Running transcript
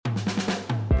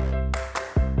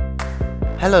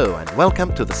Hello and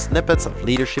welcome to the Snippets of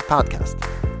Leadership podcast.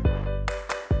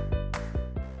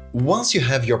 Once you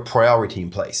have your priority in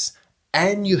place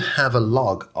and you have a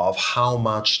log of how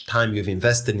much time you've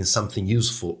invested in something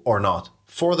useful or not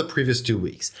for the previous 2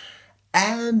 weeks,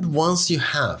 and once you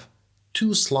have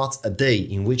 2 slots a day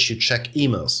in which you check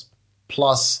emails,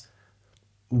 plus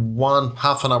one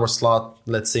half an hour slot,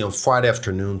 let's say on Friday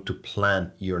afternoon, to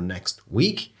plan your next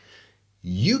week,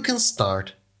 you can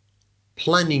start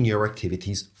planning your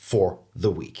activities for the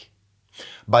week.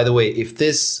 By the way, if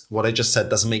what I just said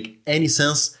doesn't make any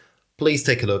sense, please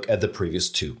take a look at the previous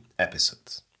 2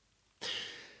 episodes.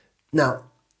 Now,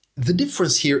 the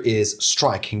difference here is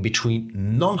striking between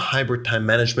non-hybrid time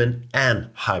management and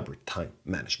hybrid time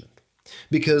management.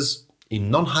 Because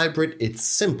in non-hybrid, it's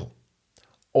simple.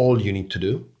 All you need to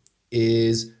do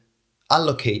is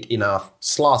allocate enough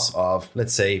slots of,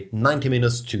 let's say, 90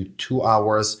 minutes to 2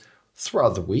 hours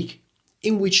throughout the week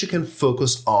in which you can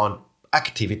focus on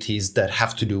activities that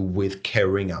have to do with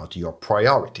carrying out your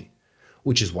priority,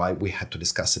 which is why we had to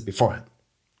discuss it beforehand.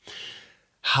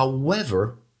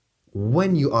 However,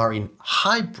 when you are in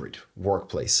hybrid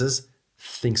workplaces,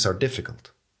 things are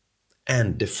difficult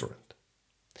and different.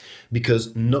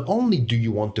 Because not only do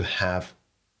you want to have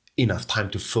enough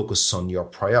time to focus on your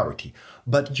priority,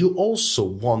 but you also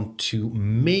want to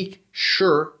make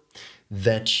sure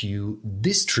that you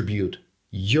distribute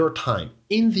your time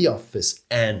in the office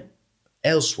and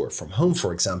elsewhere from home,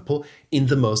 for example, in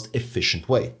the most efficient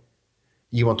way.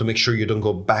 You want to make sure you don't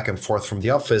go back and forth from the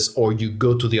office, or you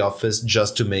go to the office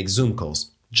just to make Zoom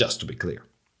calls, just to be clear.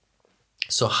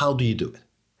 So how do you do it?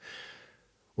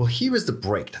 Well, here is the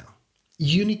breakdown.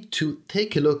 You need to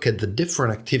take a look at the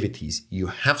different activities you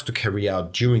have to carry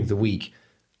out during the week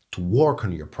to work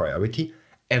on your priority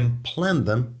and plan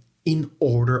them in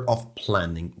order of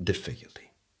planning difficulty.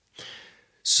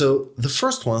 So the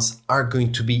first ones are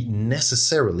going to be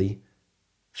necessarily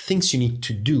things you need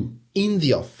to do in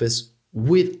the office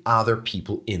with other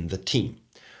people in the team.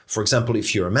 For example,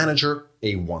 if you're a manager,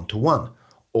 a one-to-one,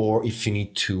 or if you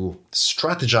need to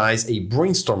strategize, a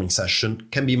brainstorming session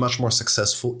can be much more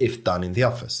successful if done in the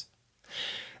office.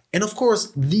 And of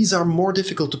course, these are more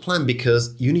difficult to plan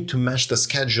because you need to match the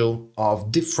schedule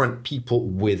of different people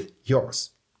with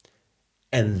yours.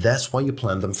 And that's why you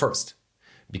plan them first.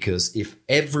 Because if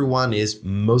everyone is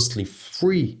mostly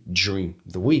free during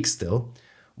the week still,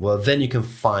 well, then you can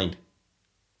find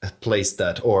a place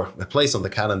on the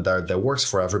calendar that works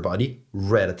for everybody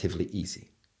relatively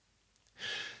easy.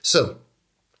 So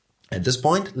at this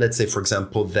point, let's say, for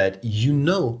example, that you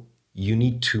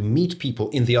need to meet people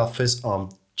in the office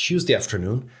on Tuesday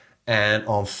afternoon and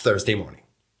on Thursday morning,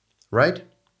 right?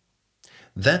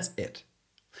 That's it.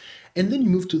 And then you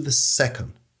move to the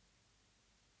second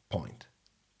point.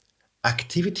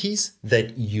 Activities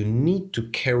that you need to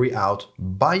carry out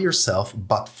by yourself,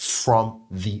 but from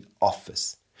the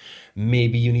office.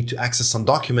 Maybe you need to access some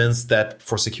documents that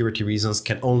for security reasons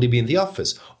can only be in the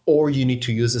office, or you need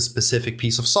to use a specific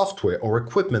piece of software or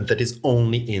equipment that is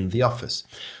only in the office.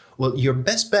 Well, your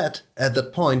best bet at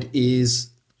that point is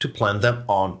to plan them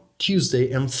on Tuesday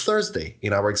and Thursday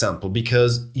in our example,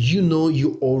 because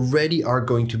you already are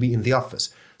going to be in the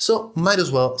office. So might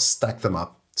as well stack them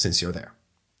up since you're there.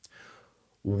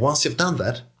 Once you've done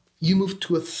that, you move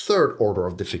to a third order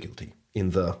of difficulty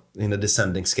in the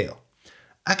descending scale.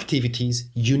 Activities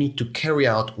you need to carry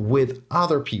out with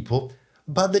other people,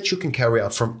 but that you can carry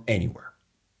out from anywhere.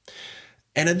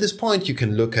 And at this point, you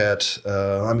can look at,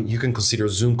 you can consider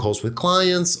Zoom calls with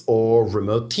clients or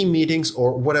remote team meetings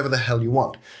or whatever the hell you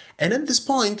want. And at this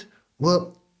point,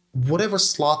 well, whatever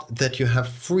slot that you have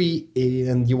free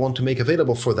and you want to make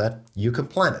available for that, you can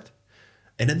plan it.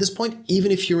 And at this point,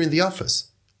 even if you're in the office,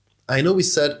 I know we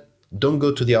said don't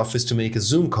go to the office to make a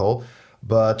Zoom call,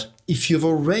 but if you've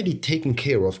already taken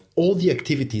care of all the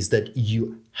activities that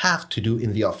you have to do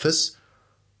in the office,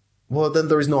 well, then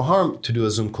there is no harm to do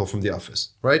a Zoom call from the office,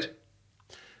 right?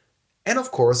 And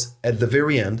of course, at the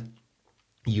very end,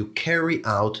 you carry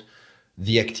out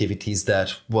the activities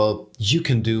that, well, you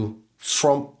can do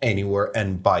from anywhere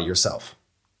and by yourself.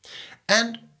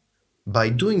 And by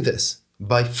doing this,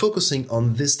 by focusing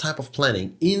on this type of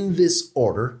planning in this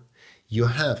order, you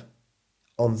have,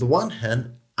 on the one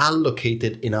hand,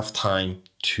 allocated enough time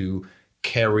to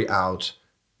carry out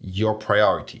your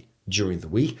priority during the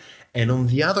week. And on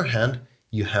the other hand,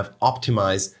 you have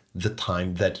optimized the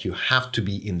time that you have to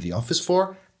be in the office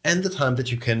for and the time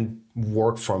that you can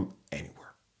work from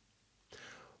anywhere.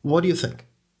 What do you think?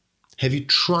 Have you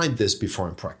tried this before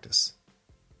in practice?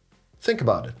 Think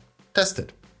about it, test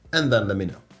it, and then let me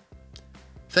know.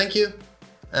 Thank you,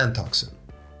 and talk soon.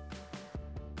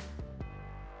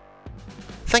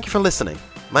 Thank you for listening.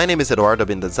 My name is Eduardo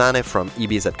Bindazzane from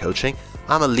EBZ Coaching.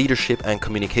 I'm a leadership and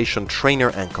communication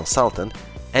trainer and consultant.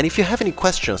 And if you have any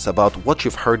questions about what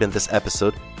you've heard in this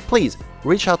episode, please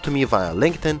reach out to me via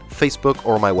LinkedIn, Facebook,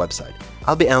 or my website.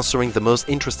 I'll be answering the most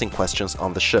interesting questions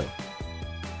on the show.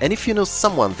 And if you know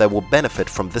someone that will benefit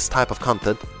from this type of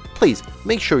content, please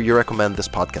make sure you recommend this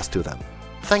podcast to them.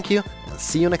 Thank you, and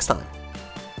see you next time.